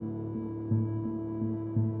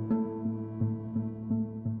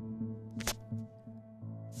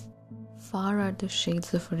Far are the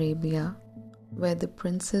shades of Arabia, where the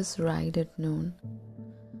princes ride at noon,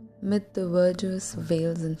 mid the verdurous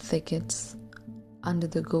vales and thickets, under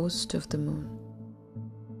the ghost of the moon.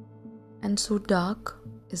 And so dark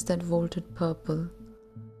is that vaulted purple,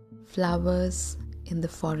 flowers in the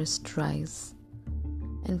forest rise,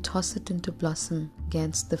 and toss it into blossom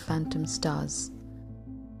against the phantom stars,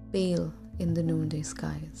 pale in the noonday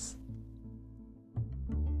skies.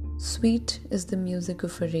 Sweet is the music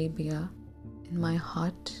of Arabia in my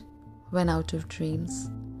heart when out of dreams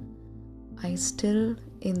I still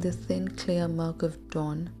in the thin clear murk of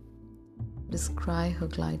dawn descry her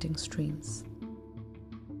gliding streams.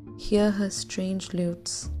 Hear her strange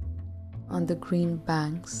lutes on the green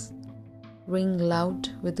banks ring loud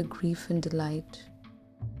with the grief and delight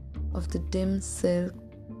of the dim silk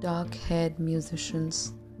dark-haired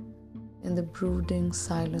musicians in the brooding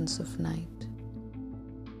silence of night.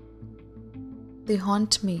 They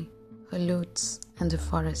haunt me, her lutes and her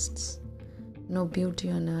forests. No beauty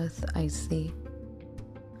on earth I see,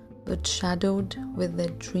 but shadowed with their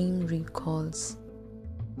dream recalls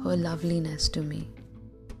her loveliness to me.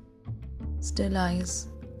 Still eyes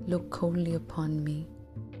look coldly upon me,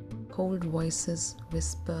 cold voices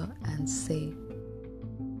whisper and say,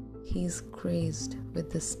 he is crazed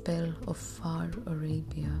with the spell of far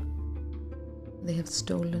Arabia. They have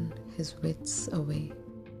stolen his wits away.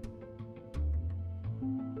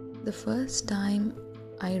 The first time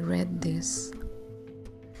I read this,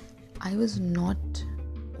 I was not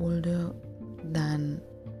older than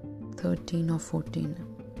 13 or 14.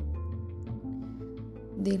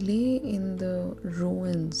 They lay in the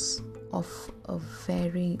ruins of a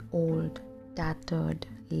very old, tattered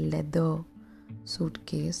leather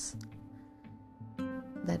suitcase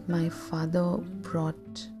that my father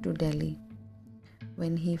brought to Delhi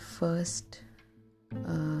when he first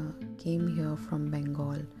came here from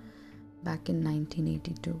Bengal back in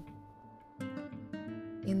 1982.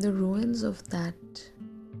 In the ruins of that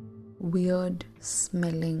weird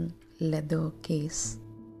smelling leather case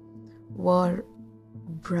were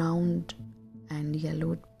browned and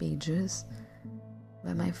yellowed pages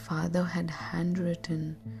where my father had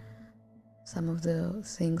handwritten some of the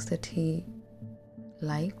things that he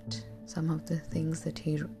liked, some of the things that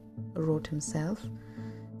he wrote himself,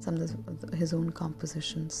 some of his own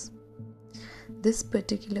compositions. This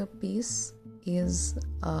particular piece is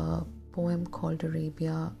a poem called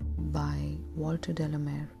Arabia by Walter de la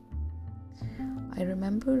Mare. I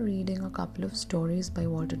remember reading a couple of stories by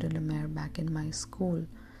Walter de la Mare back in my school,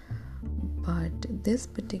 but this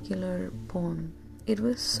particular poem, it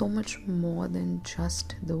was so much more than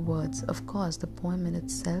just the words. Of course, the poem in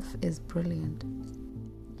itself is brilliant.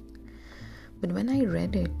 But when I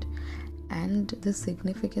read it, and the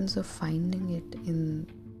significance of finding it in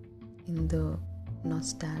the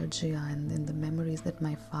nostalgia and in the memories that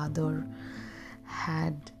my father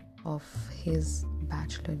had of his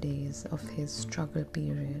bachelor days, of his struggle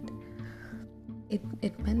period,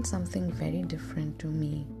 it meant something very different to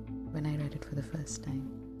me when I read it for the first time.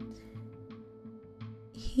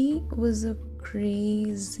 He was a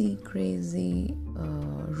crazy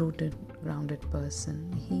rooted, grounded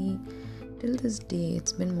person. He, till this day,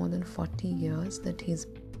 it's been more than 40 years that he's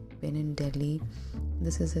been in Delhi.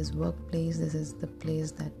 This is his workplace, this is the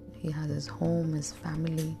place that he has his home, his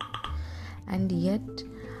family, and yet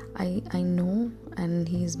I know, and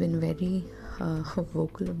he's been very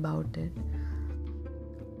vocal about it,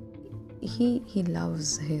 he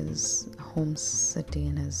loves his home city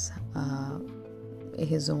and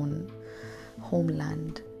his own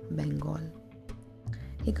homeland, Bengal.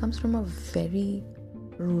 He comes from a very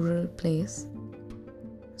rural place.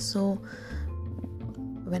 So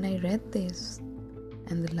when I read this,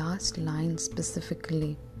 and the last line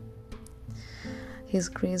specifically, he's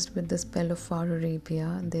crazed with the spell of far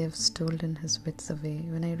Arabia, they have stolen his wits away.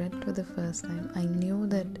 When I read it for the first time, I knew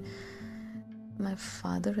that my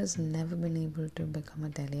father has never been able to become a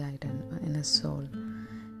Delhiite in his soul.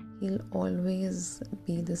 He'll always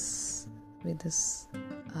be this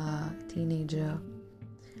teenager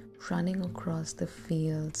running across the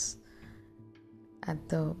fields at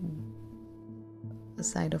the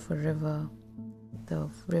side of a river, the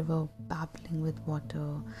river babbling with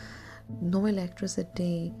water, no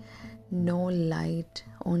electricity, no light,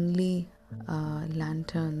 only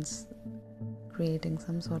lanterns creating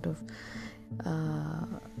some sort of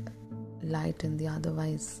light in the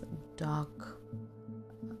otherwise dark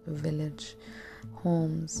village.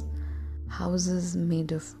 Homes, houses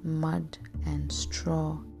made of mud and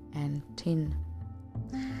straw and tin,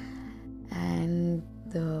 and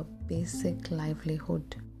the basic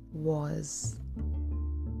livelihood was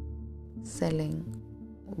selling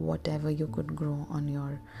whatever you could grow on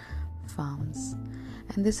your farms.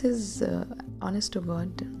 And this is, honest to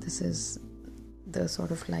God, this is the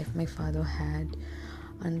sort of life my father had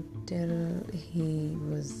until he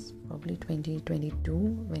was probably 22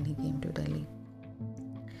 when he came to Delhi.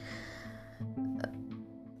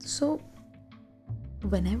 So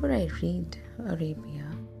whenever I read Arabia,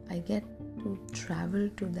 I get to travel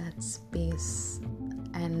to that space,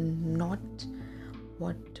 and not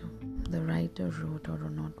what the writer wrote or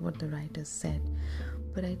not what the writer said,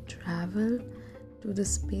 but I travel to the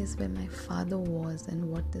space where my father was and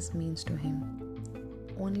what this means to him,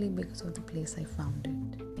 only because of the place I found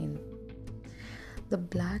it in. The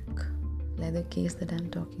black leather case that I'm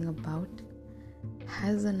talking about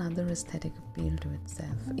has another aesthetic appeal to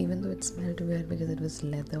itself, even though it smelled weird because it was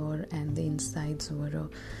leather and the insides were a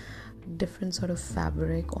different sort of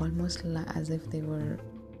fabric, almost as if they were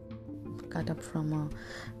cut up from a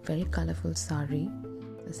very colorful sari,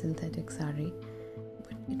 a synthetic sari.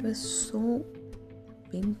 But it was so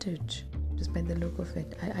vintage just by the look of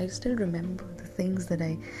it. I still remember the things that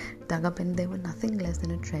I dug up, and they were nothing less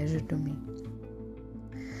than a treasure to me.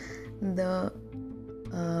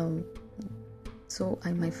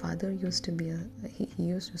 My father used to be he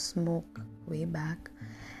used to smoke way back,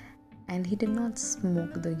 and he did not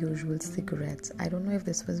smoke the usual cigarettes. I don't know if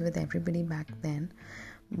this was with everybody back then,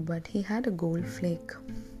 but he had a Gold Flake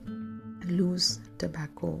loose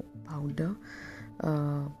tobacco powder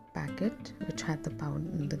packet which had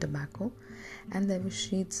the tobacco, and there were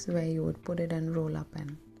sheets where you would put it and roll up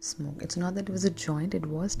and smoke. It's not that it was a joint, it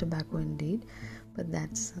was tobacco indeed, but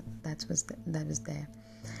that was there.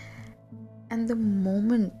 And the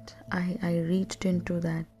moment I reached into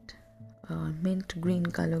that mint green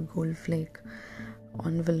color Gold Flake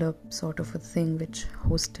envelope sort of a thing which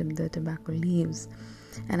hosted the tobacco leaves,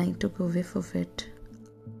 and I took a whiff of it,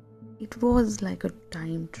 it was like a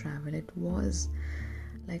time travel. It was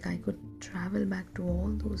like I could travel back to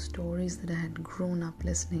all those stories that I had grown up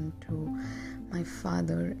listening to. My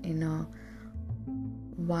father in a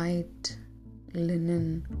white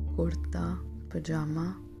linen kurta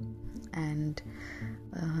pajama and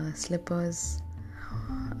slippers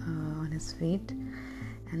on his feet,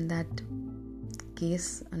 and that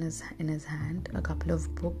case in his hand, a couple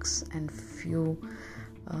of books and few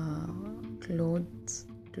clothes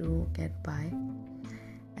to get by.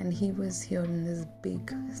 And he was here in this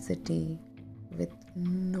big city with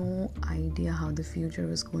no idea how the future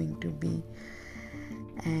was going to be,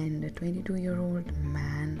 and a 22-year-old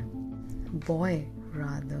boy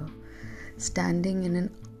standing in an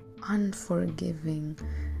unforgiving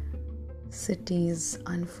city's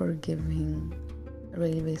unforgiving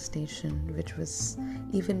railway station, which was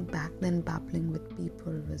even back then babbling with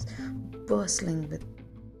people, was bustling with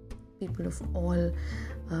people of all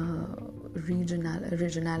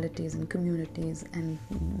regionalities and communities, and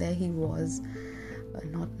there he was,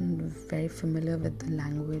 not very familiar with the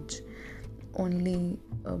language, only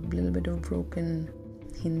a little bit of broken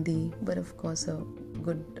Hindi, but of course a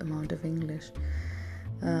good amount of English,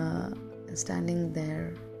 standing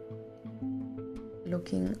there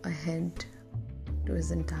looking ahead to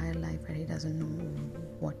his entire life where he doesn't know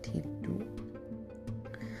what he'd do.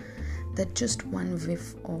 That just one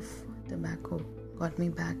whiff of tobacco got me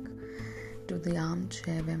back to the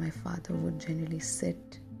armchair where my father would generally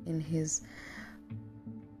sit in his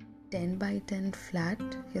 10 by 10 flat,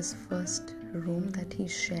 his first room that he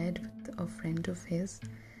shared with a friend of his,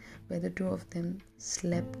 where the two of them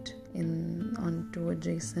slept on two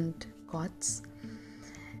adjacent cots,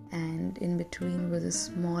 and in between was a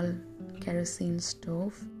small kerosene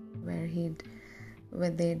stove where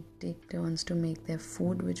they'd take turns to make their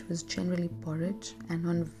food, which was generally porridge, and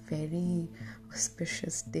on very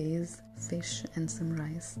auspicious days, fish and some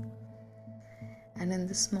rice. And in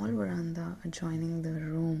the small veranda adjoining the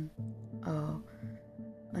room,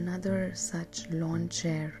 another such lawn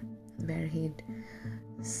chair where he'd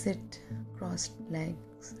sit crossed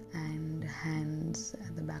legs and hands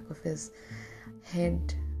at the back of his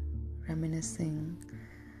head, reminiscing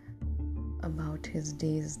about his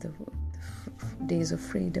days, the days of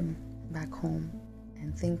freedom back home,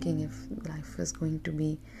 and thinking if life was going to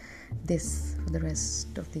be this for the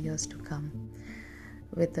rest of the years to come,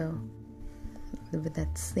 with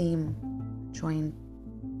that same joint,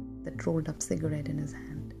 that rolled up cigarette in his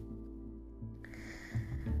hand.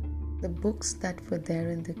 The books that were there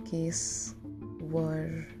in the case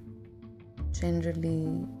were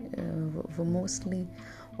mostly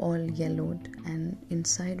all yellowed, and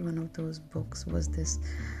inside one of those books was this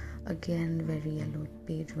again very yellowed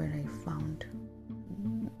page where I found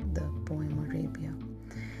the poem Arabia.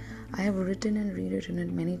 I have written and rewritten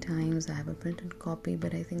it many times. I have a printed copy,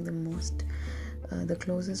 but I think the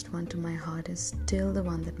closest one to my heart is still the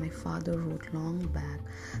one that my father wrote long back.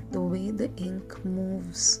 The way the ink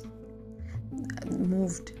moved,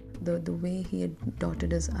 the way he had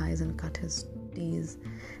dotted his I's and cut his T's,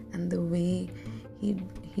 and the way he'd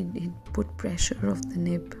put pressure of the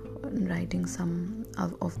nib on writing some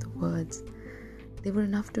of the words. They were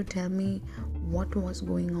enough to tell me what was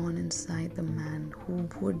going on inside the man who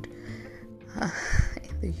would,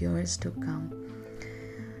 in the years to come,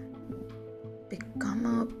 become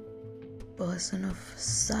a person of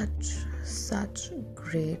such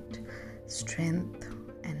great strength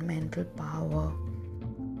and mental power,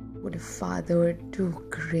 would have fathered two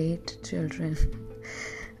great children,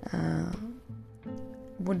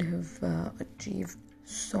 would have achieved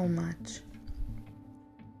so much.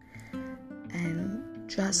 And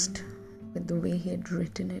just with the way he had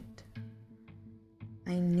written it,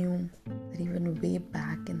 I knew that even way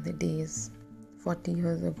back in the days, 40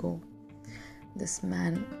 years ago, this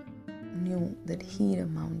man knew that he'd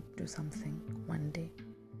amount to something one day.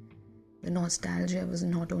 The nostalgia was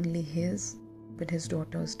not only his, but his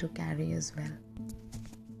daughter's to carry as well.